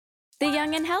the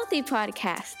Young and Healthy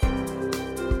podcast.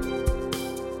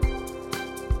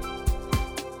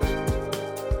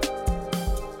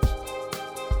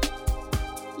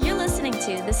 You're listening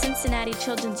to the Cincinnati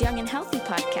Children's Young and Healthy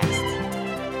podcast.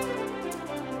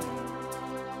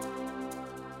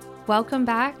 Welcome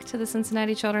back to the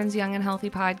Cincinnati Children's Young and Healthy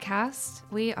podcast.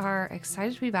 We are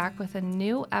excited to be back with a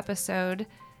new episode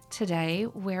today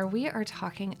where we are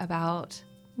talking about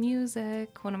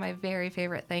music, one of my very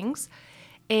favorite things.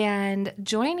 And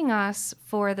joining us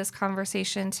for this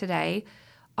conversation today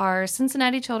are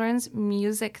Cincinnati Children's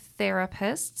music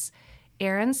therapists,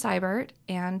 Erin Seibert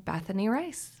and Bethany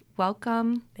Rice.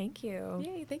 Welcome. Thank you.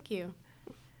 Yay, thank you.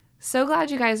 So glad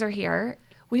you guys are here.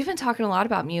 We've been talking a lot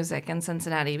about music in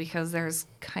Cincinnati because there's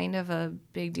kind of a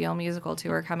big deal musical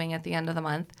tour coming at the end of the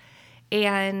month.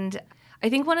 And I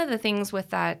think one of the things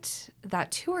with that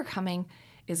tour coming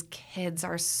is kids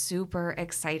are super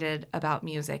excited about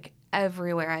music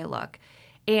everywhere I look.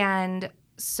 And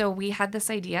so we had this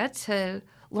idea to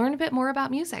learn a bit more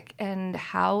about music and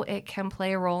how it can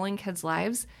play a role in kids'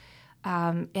 lives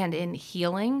and in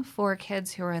healing for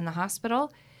kids who are in the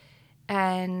hospital.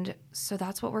 And so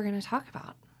that's what we're going to talk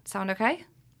about. Sound okay?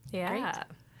 Yeah. Great.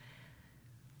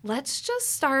 Let's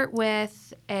just start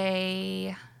with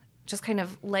a just kind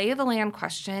of lay of the land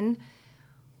question.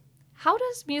 How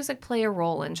does music play a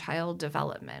role in child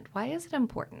development? Why is it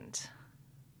important?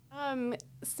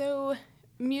 So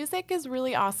music is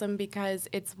really awesome because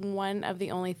it's one of the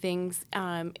only things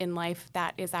in life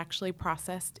that is actually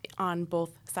processed on both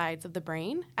sides of the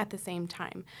brain at the same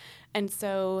time. And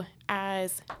so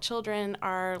as children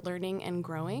are learning and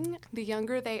growing, the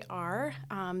younger they are,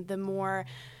 the more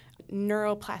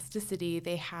neuroplasticity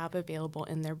they have available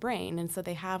in their brain. And so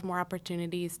they have more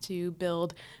opportunities to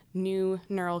build new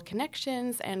neural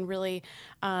connections, and really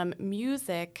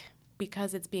music,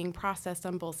 because it's being processed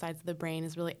on both sides of the brain,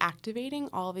 is really activating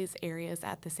all these areas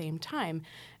at the same time.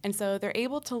 And so they're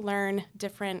able to learn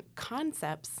different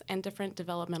concepts and different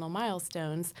developmental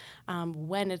milestones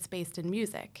when it's based in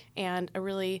music. And a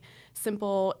really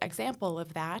simple example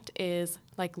of that is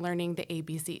like learning the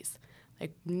ABCs.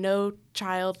 Like no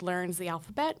child learns the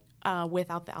alphabet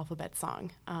without the alphabet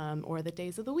song or the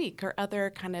days of the week or other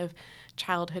kind of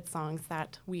childhood songs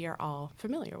that we are all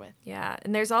familiar with. Yeah,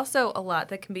 and there's also a lot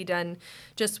that can be done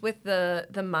just with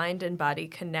the mind and body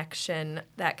connection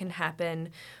that can happen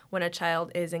when a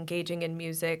child is engaging in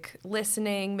music,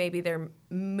 listening, maybe they're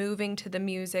moving to the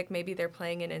music, maybe they're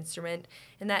playing an instrument,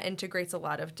 and that integrates a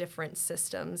lot of different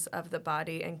systems of the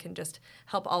body and can just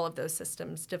help all of those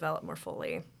systems develop more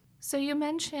fully. So you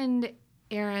mentioned,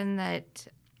 Erin, that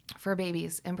for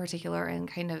babies in particular and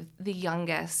kind of the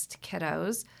youngest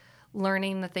kiddos,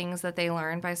 learning the things that they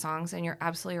learn by songs, and you're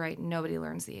absolutely right, nobody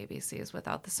learns the ABCs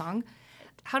without the song.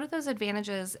 How do those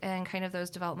advantages and kind of those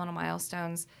developmental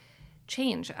milestones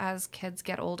change as kids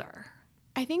get older?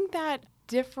 I think that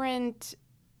different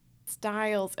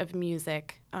styles of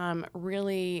music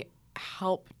really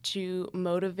help to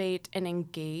motivate and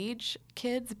engage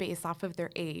kids based off of their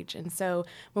age. And so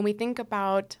when we think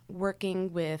about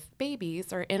working with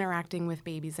babies or interacting with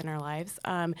babies in our lives,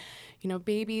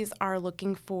 babies are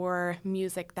looking for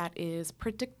music that is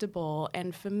predictable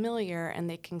and familiar, and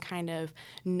they can kind of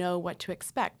know what to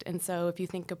expect. And so if you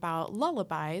think about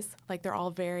lullabies, like they're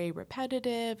all very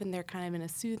repetitive and they're kind of in a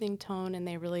soothing tone, and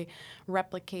they really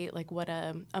replicate like what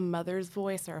a mother's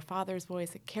voice or a father's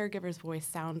voice, a caregiver's voice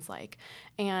sounds like.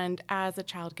 And as a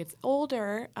child gets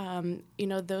older,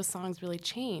 those songs really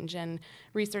change. And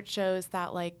research shows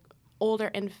that like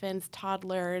older infants,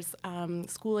 toddlers,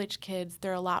 school-age kids,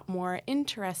 they're a lot more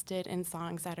interested in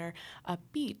songs that are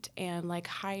upbeat and like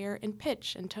higher in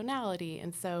pitch and tonality.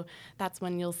 And so that's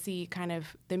when you'll see kind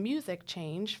of the music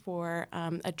change for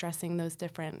addressing those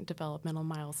different developmental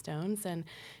milestones. And,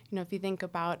 if you think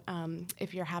about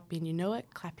if you're happy and you know it,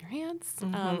 clap your hands.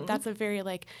 Mm-hmm. That's a very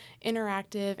like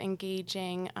interactive,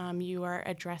 engaging. You are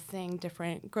addressing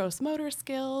different gross motor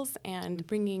skills and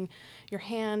bringing your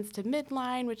hands to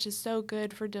midline, which is so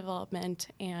good for development.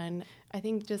 And I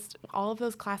think just all of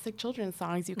those classic children's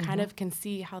songs, you kind of can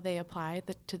see how they apply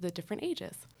to the different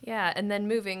ages. Yeah, and then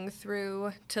moving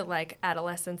through to like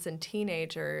adolescents and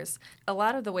teenagers, a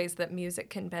lot of the ways that music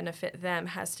can benefit them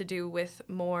has to do with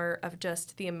more of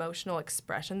just the emotional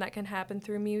expression that can happen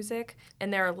through music.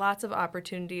 And there are lots of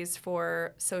opportunities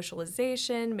for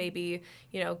socialization, maybe,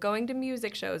 going to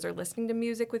music shows or listening to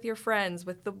music with your friends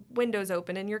with the windows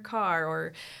open in your car,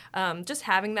 or just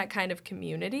having that kind of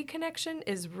community connection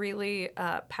is really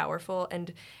really powerful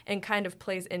and kind of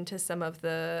plays into some of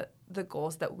the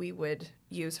goals that we would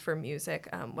use for music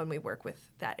when we work with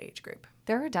that age group.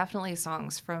 There are definitely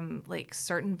songs from like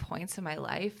certain points in my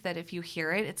life that if you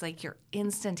hear it, it's like you're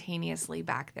instantaneously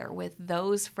back there with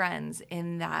those friends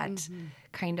in that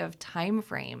kind of time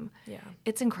frame. Yeah.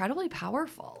 It's incredibly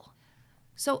powerful.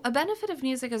 So a benefit of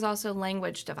music is also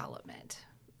language development.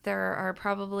 There are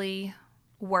probably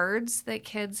words that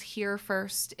kids hear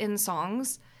first in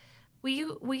songs.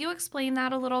 Will you explain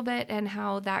that a little bit and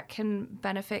how that can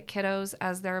benefit kiddos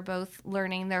as they're both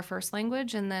learning their first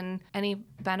language, and then any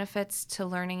benefits to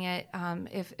learning it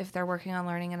if they're working on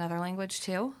learning another language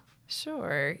too?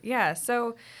 Sure. Yeah.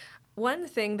 So one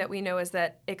thing that we know is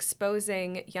that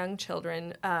exposing young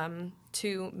children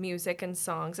to music and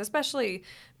songs, especially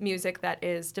music that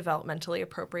is developmentally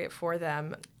appropriate for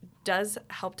them, does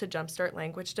help to jumpstart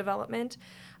language development.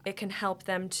 It can help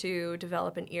them to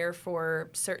develop an ear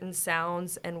for certain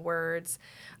sounds and words,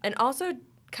 and also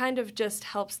kind of just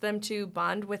helps them to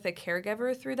bond with a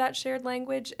caregiver through that shared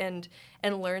language and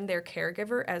learn their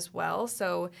caregiver as well.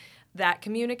 So that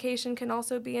communication can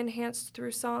also be enhanced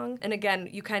through song. And again,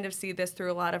 you kind of see this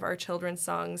through a lot of our children's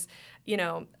songs. You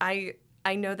know, I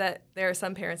know that there are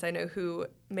some parents I know who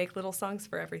make little songs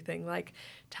for everything, like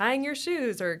tying your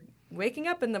shoes or waking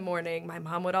up in the morning. My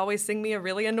mom would always sing me a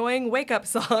really annoying wake-up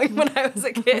song when I was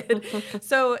a kid.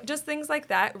 So just things like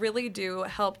that really do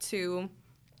help to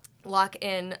lock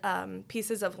in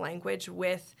pieces of language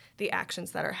with the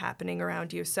actions that are happening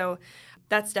around you. So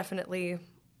that's definitely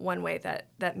one way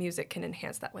that music can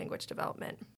enhance that language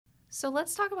development. So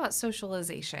let's talk about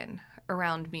socialization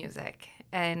around music.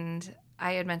 And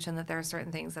I had mentioned that there are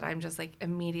certain things that I'm just like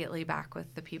immediately back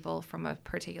with the people from a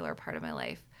particular part of my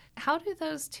life. How do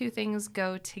those two things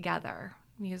go together,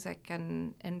 music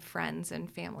and friends and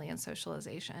family and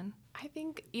socialization? I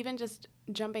think even just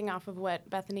jumping off of what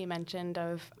Bethany mentioned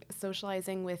of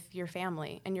socializing with your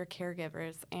family and your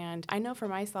caregivers. And I know for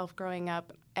myself growing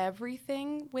up,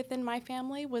 everything within my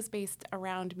family was based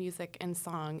around music and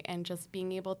song, and just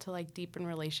being able to like deepen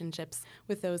relationships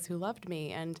with those who loved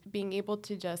me, and being able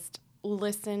to just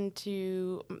listen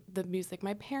to the music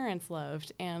my parents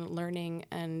loved and learning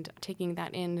and taking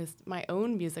that in as my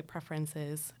own music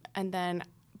preferences. And then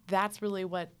that's really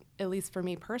what, at least for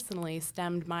me personally,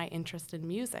 stemmed my interest in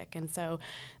music. And so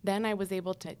then I was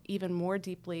able to even more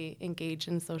deeply engage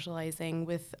in socializing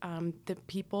with the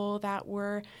people that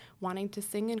were wanting to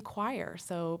sing in choir.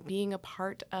 So being a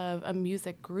part of a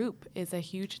music group is a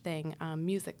huge thing.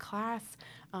 Music class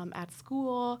at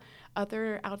school,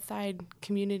 other outside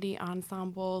community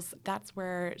ensembles, that's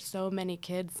where so many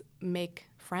kids make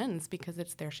friends because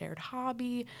it's their shared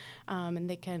hobby, and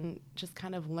they can just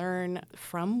kind of learn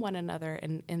from one another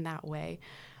in that way.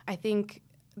 I think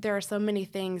there are so many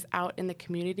things out in the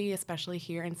community, especially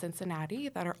here in Cincinnati,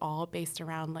 that are all based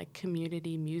around like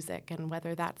community music, and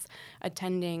whether that's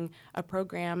attending a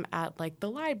program at like the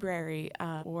library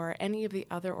or any of the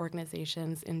other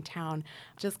organizations in town,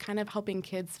 just kind of helping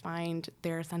kids find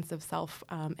their sense of self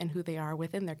and who they are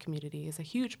within their community is a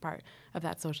huge part of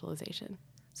that socialization.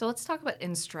 So let's talk about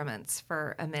instruments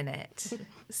for a minute.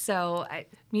 So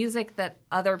music that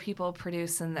other people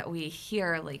produce and that we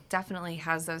hear like definitely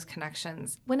has those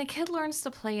connections. When a kid learns to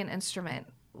play an instrument,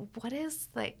 what is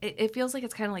like, it feels like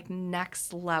it's kind of like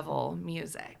next level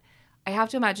music. I have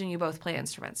to imagine you both play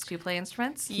instruments. Do you play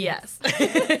instruments? Yes.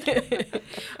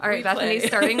 All right, Bethany,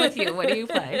 starting with you. What do you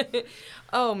play?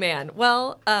 Oh, man.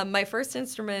 Well, my first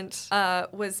instrument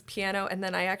was piano, and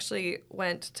then I actually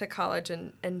went to college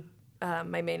and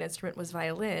my main instrument was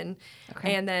violin.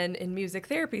 Okay. And then in music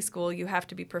therapy school, you have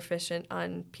to be proficient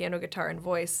on piano, guitar, and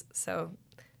voice. So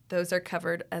those are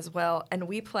covered as well. And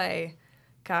we play,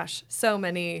 so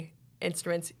many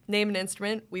instruments. Name an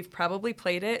instrument. We've probably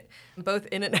played it, both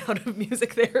in and out of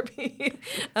music therapy.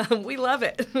 We love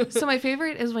it. So my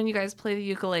favorite is when you guys play the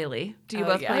ukulele. Do you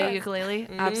both play a ukulele?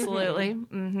 Mm-hmm. Absolutely.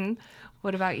 Mm-hmm.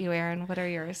 What about you, Erin? What are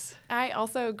yours? I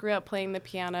also grew up playing the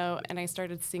piano, and I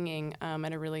started singing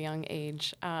at a really young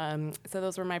age. So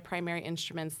those were my primary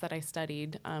instruments that I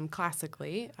studied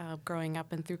classically growing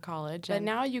up and through college. But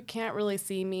now you can't really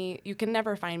see me. You can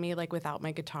never find me like without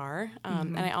my guitar,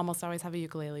 and I almost always have a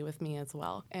ukulele with me as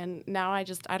well. And now I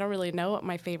don't really know what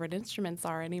my favorite instruments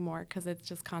are anymore because it's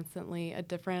just constantly a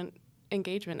different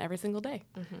engagement every single day.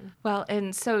 Mm-hmm. Well,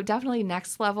 and so definitely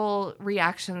next level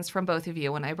reactions from both of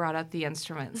you when I brought up the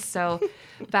instruments. So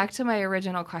back to my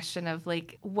original question of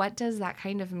like, what does that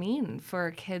kind of mean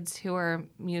for kids who are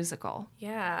musical?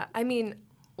 Yeah, I mean,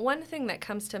 one thing that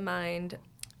comes to mind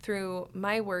through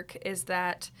my work is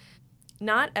that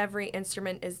not every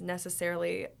instrument is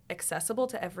necessarily accessible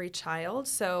to every child.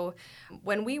 So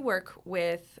when we work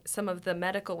with some of the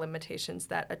medical limitations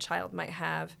that a child might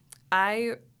have,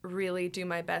 I really do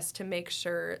my best to make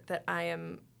sure that I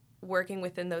am working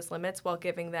within those limits while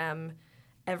giving them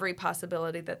every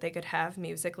possibility that they could have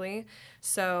musically.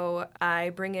 So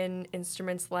I bring in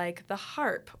instruments like the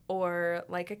harp or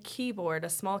like a keyboard, a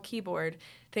small keyboard,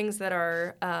 things that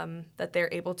are that they're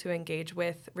able to engage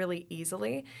with really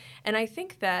easily. And I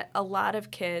think that a lot of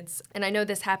kids, and I know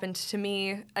this happened to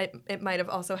me, it might have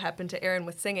also happened to Aaron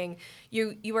with singing,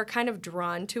 you are kind of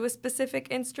drawn to a specific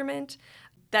instrument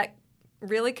that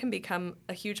really can become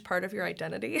a huge part of your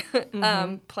identity,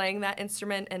 playing that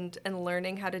instrument and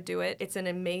learning how to do it. It's an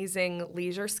amazing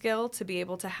leisure skill to be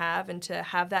able to have and to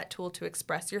have that tool to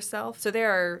express yourself. So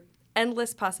there are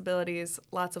endless possibilities,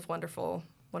 lots of wonderful,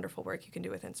 wonderful work you can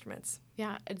do with instruments.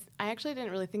 Yeah, I actually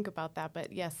didn't really think about that,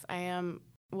 but yes, I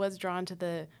was drawn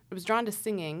to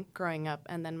singing growing up,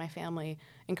 and then my family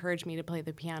encouraged me to play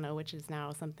the piano, which is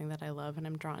now something that I love and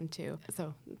I'm drawn to.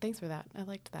 So thanks for that. I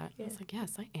liked that. Yeah. I was like,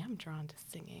 yes, I am drawn to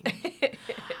singing.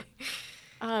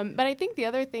 But I think the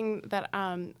other thing that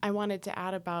I wanted to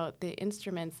add about the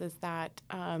instruments is that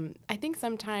I think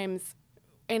sometimes,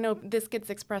 I know this gets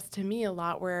expressed to me a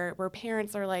lot, where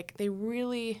parents are like, they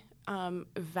really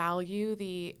value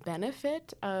the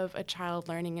benefit of a child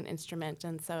learning an instrument.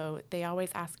 And so they always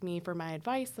ask me for my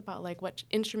advice about like, what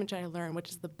instrument should I learn, which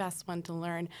is the best one to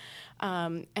learn.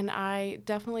 And I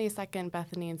definitely second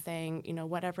Bethany in saying,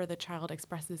 whatever the child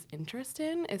expresses interest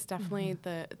in is definitely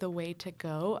the way to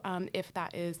go, if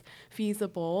that is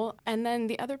feasible. And then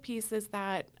the other piece is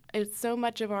that it's so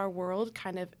much of our world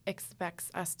kind of expects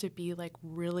us to be like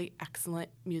really excellent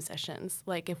musicians.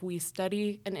 Like if we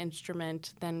study an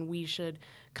instrument, then we should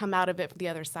come out of it the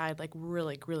other side like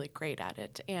really, really great at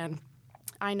it. And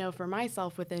I know for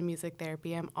myself within music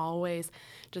therapy, I'm always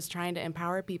just trying to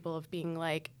empower people of being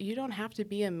like, you don't have to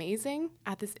be amazing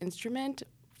at this instrument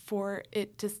for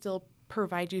it to still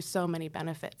provide you so many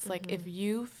benefits. Like if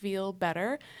you feel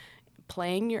better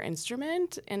playing your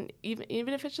instrument, and even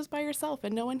if it's just by yourself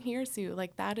and no one hears you,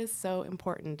 like that is so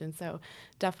important. And so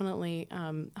definitely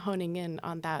honing in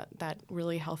on that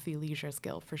really healthy leisure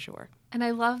skill for sure. And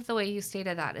I love the way you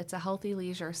stated that. It's a healthy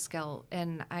leisure skill.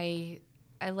 And I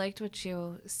liked what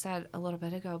you said a little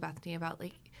bit ago, Bethany, about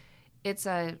like it's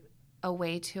a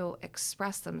way to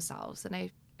express themselves. And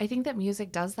I think that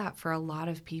music does that for a lot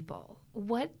of people.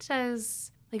 What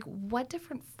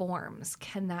different forms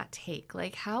can that take?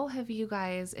 Like, how have you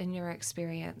guys, in your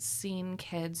experience, seen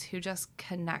kids who just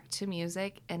connect to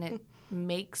music and it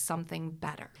makes something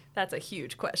better? That's a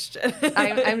huge question.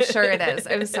 I'm sure it is.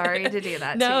 I'm sorry to do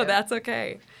that to No, you. that's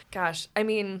okay. Gosh, I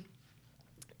mean,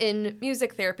 in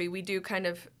music therapy, we do kind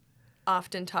of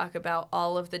often talk about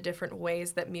all of the different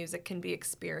ways that music can be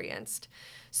experienced.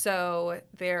 So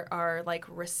there are like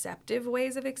receptive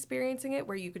ways of experiencing it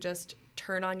where you could just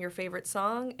turn on your favorite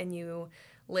song and you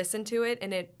listen to it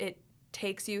and it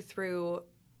takes you through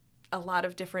a lot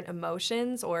of different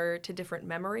emotions or to different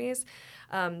memories.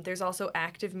 There's also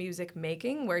active music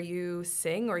making where you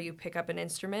sing or you pick up an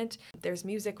instrument. There's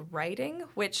music writing,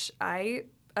 which I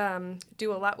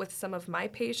do a lot with some of my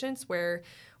patients, where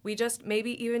we just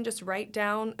maybe even just write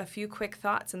down a few quick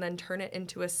thoughts and then turn it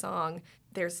into a song.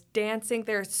 There's dancing.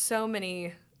 There's so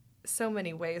many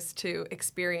ways to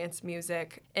experience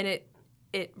music, and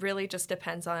it really just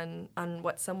depends on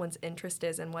what someone's interest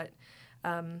is and what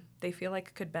they feel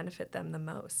like could benefit them the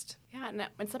most. Yeah,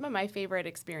 and some of my favorite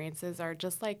experiences are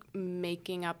just like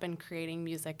making up and creating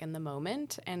music in the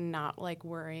moment and not like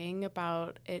worrying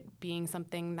about it being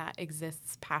something that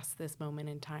exists past this moment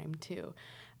in time too.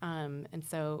 And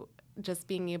so just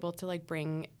being able to like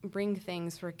bring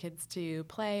things for kids to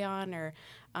play on or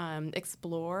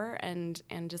explore and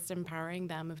just empowering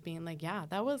them of being like, yeah,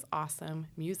 that was awesome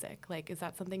music. Like, is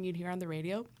that something you'd hear on the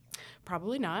radio?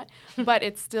 Probably not, but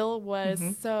it still was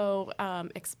so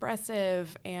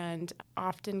expressive and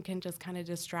often can just kind of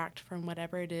distract from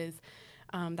whatever it is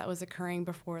that was occurring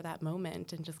before that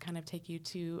moment and just kind of take you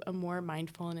to a more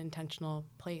mindful and intentional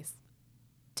place.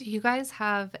 Do you guys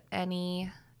have any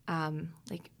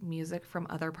like music from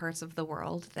other parts of the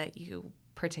world that you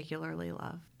particularly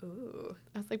love? Ooh.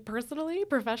 I was like, personally,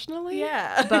 professionally?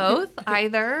 Yeah. Both,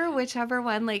 either, whichever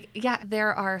one. Like, yeah,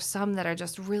 there are some that are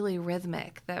just really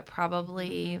rhythmic that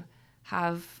probably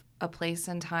have a place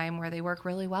and time where they work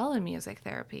really well in music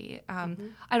therapy. I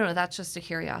don't know. That's just a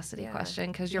curiosity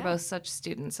question because you're both such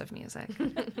students of music.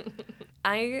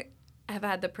 I have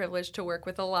had the privilege to work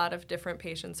with a lot of different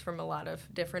patients from a lot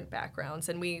of different backgrounds,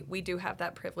 and we do have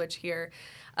that privilege here.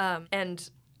 And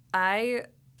I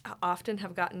often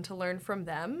have gotten to learn from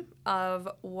them of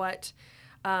what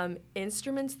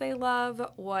instruments they love,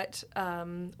 what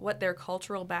their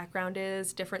cultural background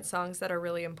is, different songs that are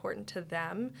really important to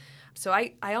them. So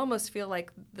I almost feel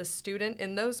like the student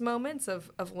in those moments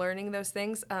of learning those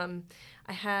things.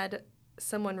 I had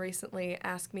someone recently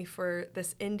ask me for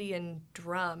this Indian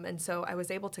drum, and so I was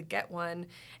able to get one,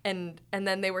 and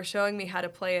then they were showing me how to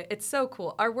play it. It's so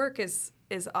cool. Our work is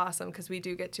awesome because we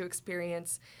do get to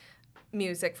experience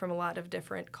music from a lot of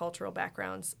different cultural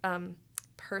backgrounds.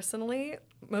 Personally,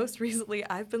 most recently,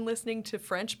 I've been listening to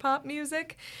French pop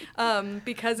music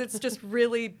because it's just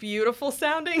really beautiful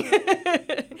sounding.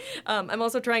 I'm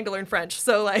also trying to learn French,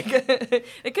 so like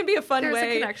it can be a fun way.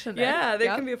 There's a connection there. Yeah, there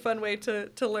Yep. can be a fun way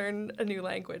to learn a new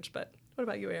language. But what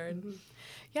about you, Erin?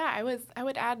 Yeah, I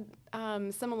would add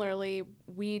similarly,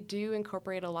 we do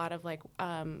incorporate a lot of like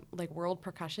world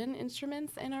percussion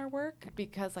instruments in our work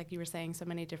because, like you were saying, so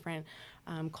many different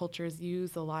cultures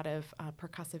use a lot of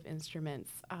percussive instruments.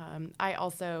 I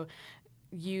also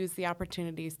use the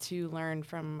opportunities to learn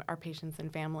from our patients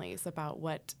and families about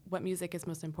what music is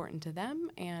most important to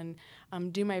them and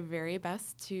do my very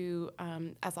best to,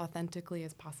 as authentically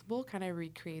as possible, kind of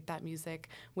recreate that music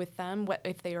with them,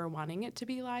 if they are wanting it to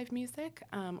be live music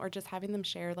or just having them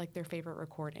share like their favorite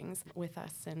recordings with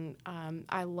us. And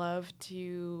I love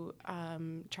to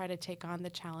try to take on the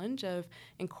challenge of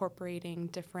incorporating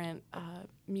different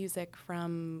music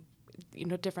from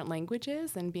different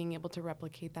languages and being able to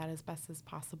replicate that as best as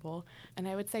possible. And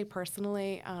I would say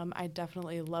personally, I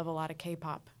definitely love a lot of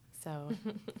K-pop. So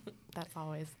that's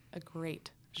always a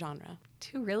great genre.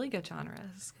 Two really good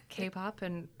genres, K-pop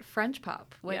and French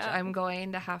pop, which Yeah. I'm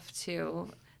going to have to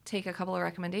take a couple of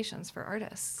recommendations for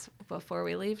artists before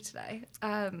we leave today.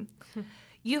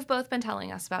 You've both been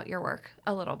telling us about your work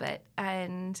a little bit,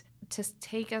 and to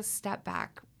take a step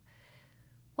back,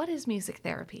 what is music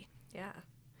therapy? Yeah.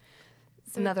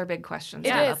 It's another big question. It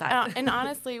Sorry is, about that. and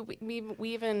honestly, we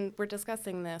even were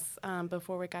discussing this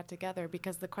before we got together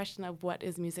because the question of what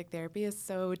is music therapy is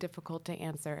so difficult to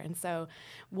answer. And so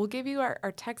we'll give you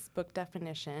our textbook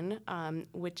definition,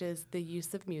 which is the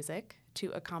use of music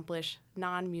to accomplish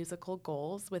non-musical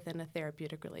goals within a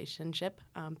therapeutic relationship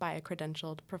by a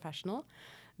credentialed professional.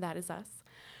 That is us.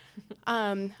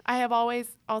 I have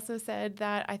always also said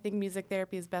that I think music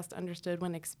therapy is best understood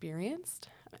when experienced.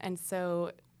 And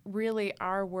so really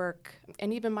our work,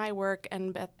 and even my work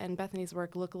and Bethany's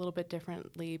work, look a little bit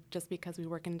differently just because we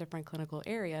work in different clinical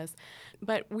areas.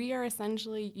 But we are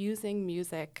essentially using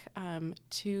music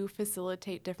to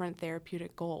facilitate different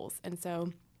therapeutic goals. And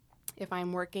so if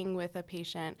I'm working with a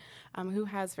patient who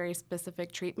has very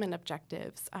specific treatment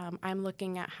objectives, I'm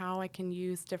looking at how I can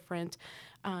use different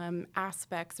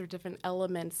aspects or different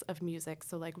elements of music,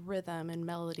 so like rhythm and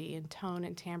melody and tone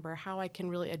and timbre, how I can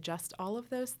really adjust all of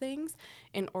those things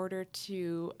in order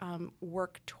to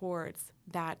work towards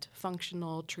that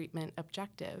functional treatment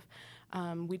objective.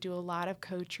 We do a lot of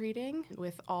co-treating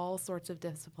with all sorts of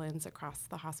disciplines across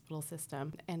the hospital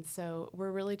system. And so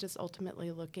we're really just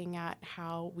ultimately looking at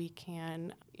how we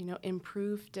can,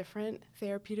 improve different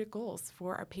therapeutic goals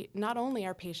for our not only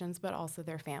our patients, but also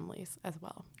their families as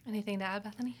well. Anything to add,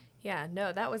 Bethany? Yeah,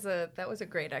 no, that was a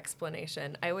great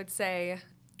explanation. I would say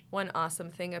one awesome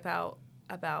thing about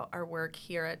our work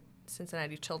here at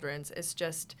Cincinnati Children's is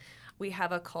just we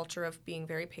have a culture of being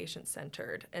very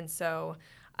patient-centered. And so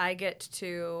I get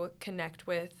to connect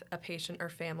with a patient or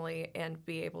family and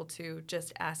be able to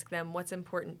just ask them what's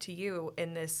important to you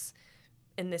in this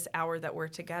hour that we're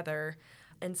together.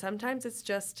 And sometimes it's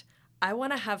just, I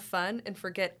want to have fun and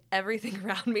forget everything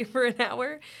around me for an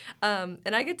hour. And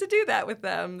I get to do that with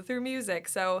them through music.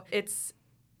 So it's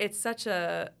such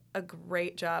a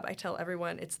great job. I tell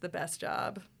everyone it's the best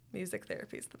job. Music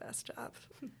therapy is the best job.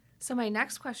 So my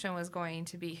next question was going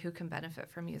to be who can benefit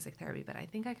from music therapy, but I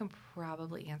think I can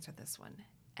probably answer this one.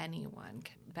 Anyone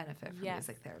can benefit from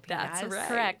music therapy. That's Yes. right.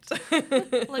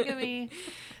 Correct. Look at me.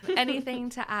 Anything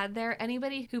to add there?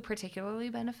 Anybody who particularly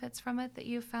benefits from it that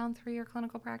you've found through your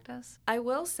clinical practice? I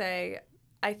will say,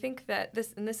 I think that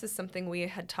this is something we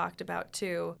had talked about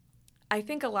too. I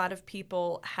think a lot of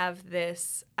people have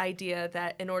this idea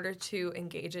that in order to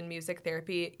engage in music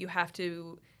therapy, you have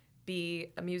to be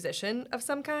a musician of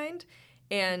some kind,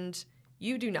 and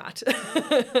you do not.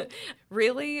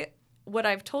 Really, what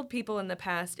I've told people in the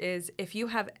past is if you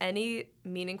have any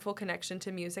meaningful connection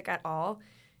to music at all,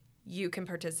 you can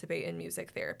participate in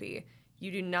music therapy.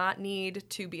 You do not need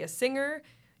to be a singer.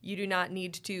 You do not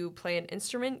need to play an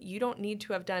instrument. You don't need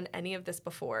to have done any of this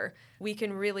before. We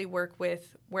can really work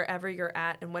with wherever you're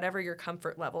at and whatever your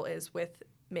comfort level is with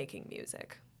making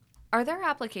music. Are there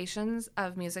applications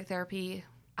of music therapy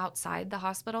outside the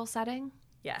hospital setting?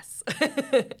 Yes,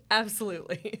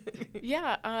 absolutely.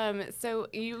 Yeah, so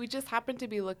we just happen to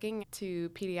be looking to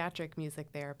pediatric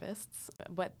music therapists,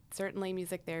 but certainly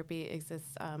music therapy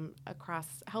exists across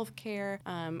healthcare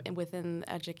and within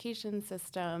the education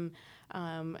system.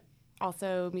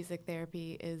 Also, music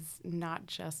therapy is not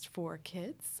just for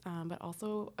kids, but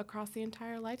also across the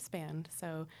entire lifespan.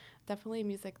 So definitely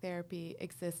music therapy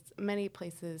exists many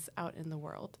places out in the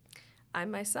world. I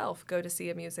myself go to see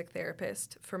a music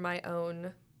therapist for my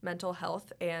own mental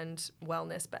health and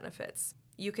wellness benefits.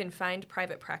 You can find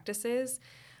private practices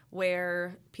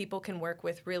where people can work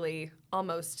with really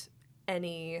almost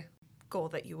any goal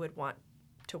that you would want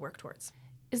to work towards.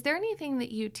 Is there anything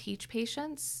that you teach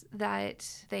patients that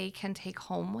they can take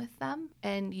home with them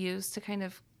and use to kind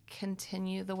of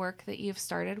continue the work that you've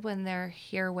started when they're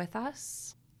here with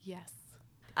us? Yes.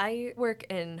 I work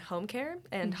in home care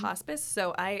and hospice,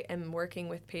 so I am working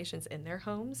with patients in their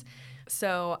homes.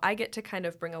 So I get to kind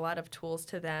of bring a lot of tools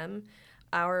to them.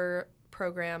 Our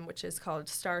program, which is called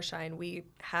Starshine, we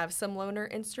have some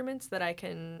loaner instruments that I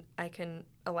can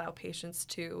allow patients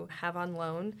to have on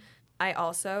loan. I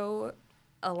also,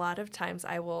 a lot of times,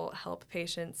 I will help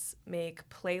patients make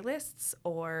playlists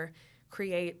or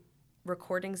create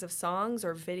recordings of songs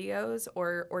or videos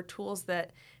or tools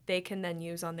that they can then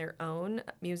use on their own,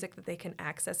 music that they can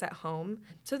access at home.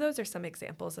 So those are some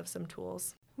examples of some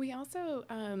tools. We also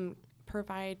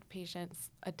provide patients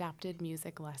adapted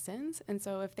music lessons. And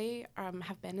so if they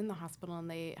have been in the hospital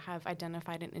and they have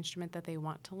identified an instrument that they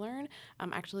want to learn,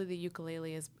 actually the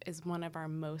ukulele is one of our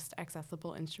most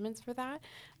accessible instruments for that.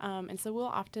 And so we'll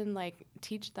often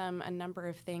teach them a number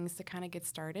of things to kind of get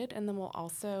started. And then we'll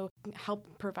also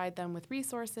help provide them with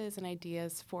resources and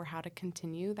ideas for how to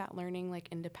continue that learning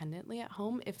independently at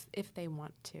home if they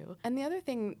want to. And the other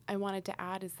thing I wanted to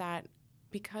add is that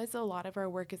because a lot of our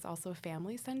work is also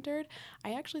family-centered,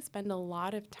 I actually spend a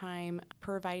lot of time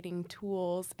providing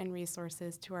tools and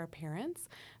resources to our parents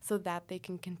so that they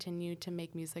can continue to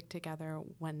make music together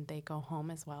when they go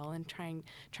home as well, and trying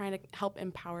to help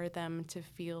empower them to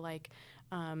feel like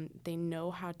they know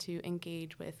how to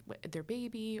engage with their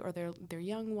baby or their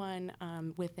young one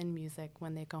within music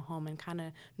when they go home, and kind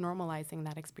of normalizing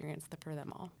that experience for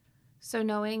them all. So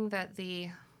knowing that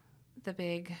the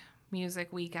big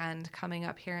music weekend coming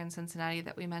up here in Cincinnati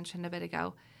that we mentioned a bit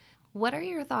ago, what are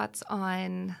your thoughts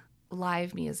on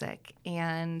live music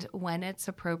and when it's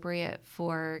appropriate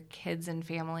for kids and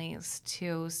families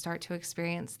to start to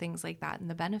experience things like that and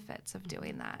the benefits of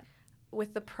doing that?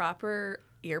 With the proper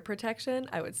ear protection,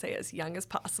 I would say as young as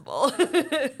possible.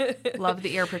 Love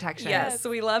the ear protection. Yes,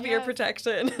 we love ear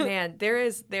protection. Man, there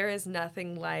is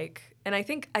nothing like, and I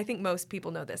think most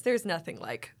people know this, there's nothing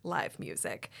like live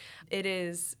music. It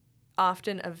is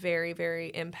often a very,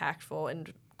 very impactful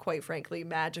and, quite frankly,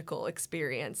 magical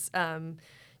experience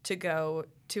to go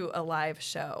to a live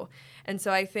show. And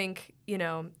so I think,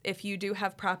 if you do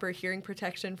have proper hearing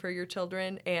protection for your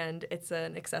children and it's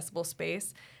an accessible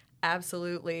space,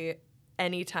 absolutely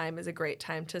any time is a great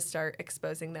time to start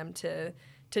exposing them to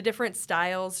different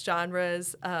styles,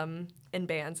 genres, and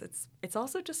bands. It's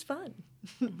also just fun.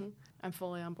 Mm-hmm. I'm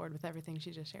fully on board with everything she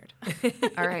just shared.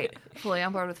 All right. Fully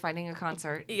on board with finding a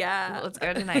concert. Yeah. Let's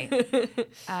go tonight.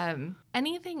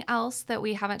 Anything else that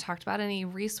we haven't talked about? Any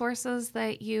resources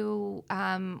that you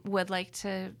would like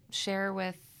to share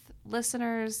with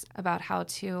listeners about how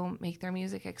to make their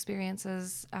music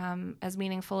experiences as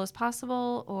meaningful as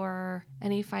possible? Or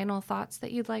any final thoughts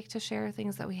that you'd like to share,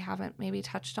 things that we haven't maybe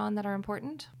touched on that are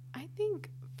important? I think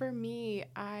for me,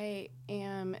 I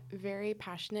am very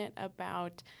passionate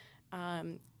about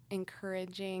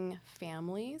encouraging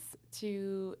families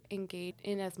to engage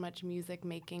in as much music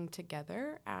making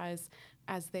together as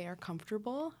they are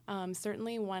comfortable.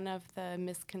 Certainly one of the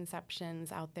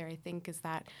misconceptions out there, I think, is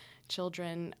that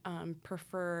children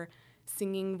prefer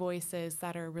singing voices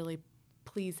that are really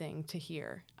pleasing to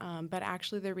hear. But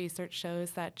actually the research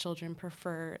shows that children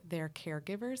prefer their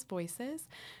caregivers' voices.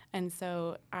 And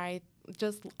so I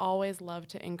just always love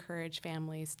to encourage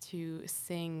families to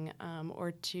sing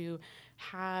or to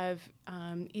have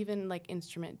even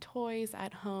instrument toys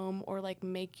at home, or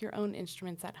make your own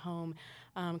instruments at home,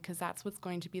 because that's what's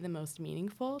going to be the most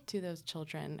meaningful to those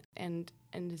children and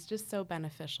is just so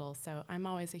beneficial. So I'm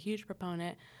always a huge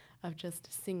proponent of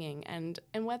just singing, and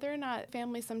whether or not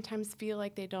families sometimes feel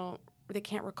like they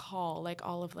can't recall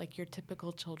all of your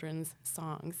typical children's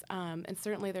songs. And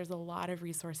certainly there's a lot of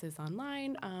resources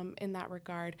online in that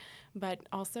regard, but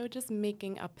also just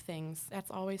making up things. That's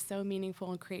always so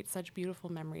meaningful and creates such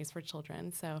beautiful memories for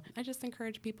children. So I just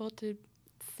encourage people to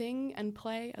sing and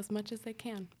play as much as they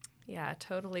can. Yeah,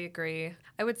 totally agree.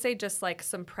 I would say just like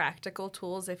some practical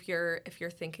tools if you're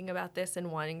thinking about this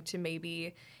and wanting to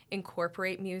maybe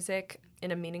incorporate music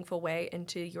in a meaningful way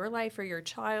into your life or your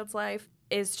child's life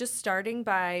is just starting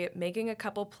by making a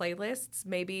couple playlists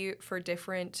maybe for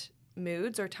different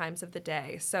moods or times of the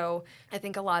day. So I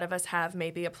think a lot of us have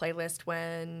maybe a playlist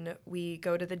when we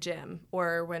go to the gym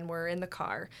or when we're in the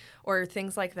car or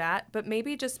things like that, but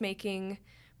maybe just making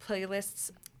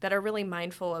playlists that are really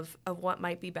mindful of what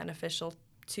might be beneficial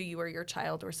to you or your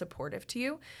child or supportive to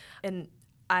you. And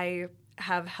I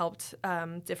have helped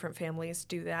different families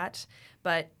do that,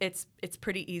 but it's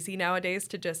pretty easy nowadays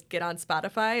to just get on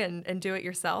Spotify and do it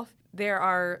yourself. There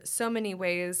are so many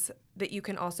ways that you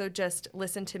can also just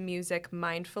listen to music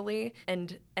mindfully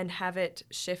and have it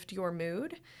shift your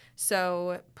mood.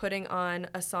 So putting on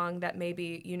a song that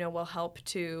maybe, will help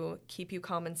to keep you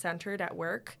calm and centered at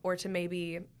work or to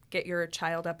maybe get your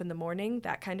child up in the morning,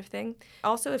 that kind of thing.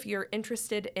 Also, if you're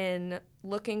interested in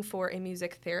looking for a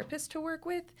music therapist to work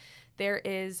with, there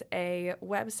is a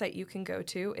website you can go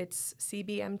to. It's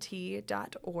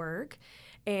cbmt.org.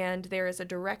 And there is a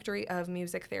directory of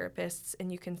music therapists,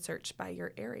 and you can search by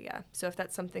your area. So if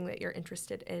that's something that you're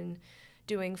interested in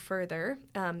doing further,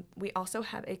 we also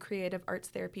have a Creative Arts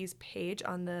Therapies page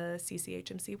on the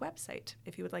CCHMC website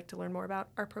if you would like to learn more about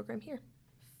our program here.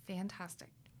 Fantastic.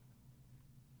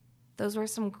 Those were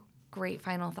some great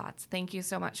final thoughts. Thank you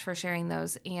so much for sharing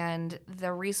those. And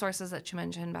the resources that you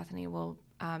mentioned, Bethany, we'll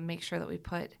make sure that we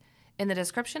put in the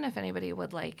description if anybody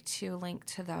would like to link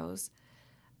to those.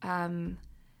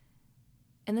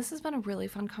 And this has been a really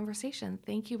fun conversation.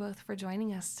 Thank you both for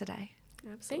joining us today.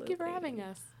 Absolutely. Thank you for having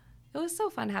us. It was so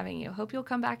fun having you. Hope you'll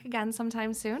come back again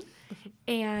sometime soon.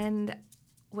 And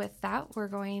with that, we're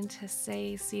going to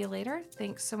say see you later.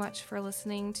 Thanks so much for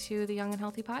listening to the Young and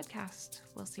Healthy podcast.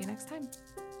 We'll see you next time.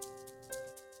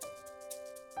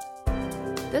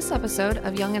 This episode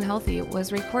of Young and Healthy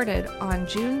was recorded on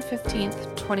June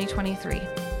 15th, 2023.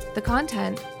 The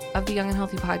content of the Young and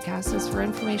Healthy podcast is for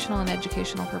informational and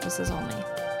educational purposes only.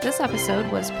 This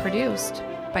episode was produced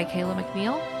by Kayla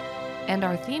McNeil, and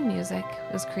our theme music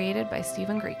was created by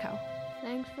Stephen Greco.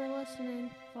 Thanks for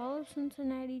listening. Follow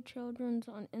Cincinnati Children's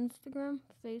on Instagram,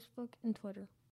 Facebook, and Twitter.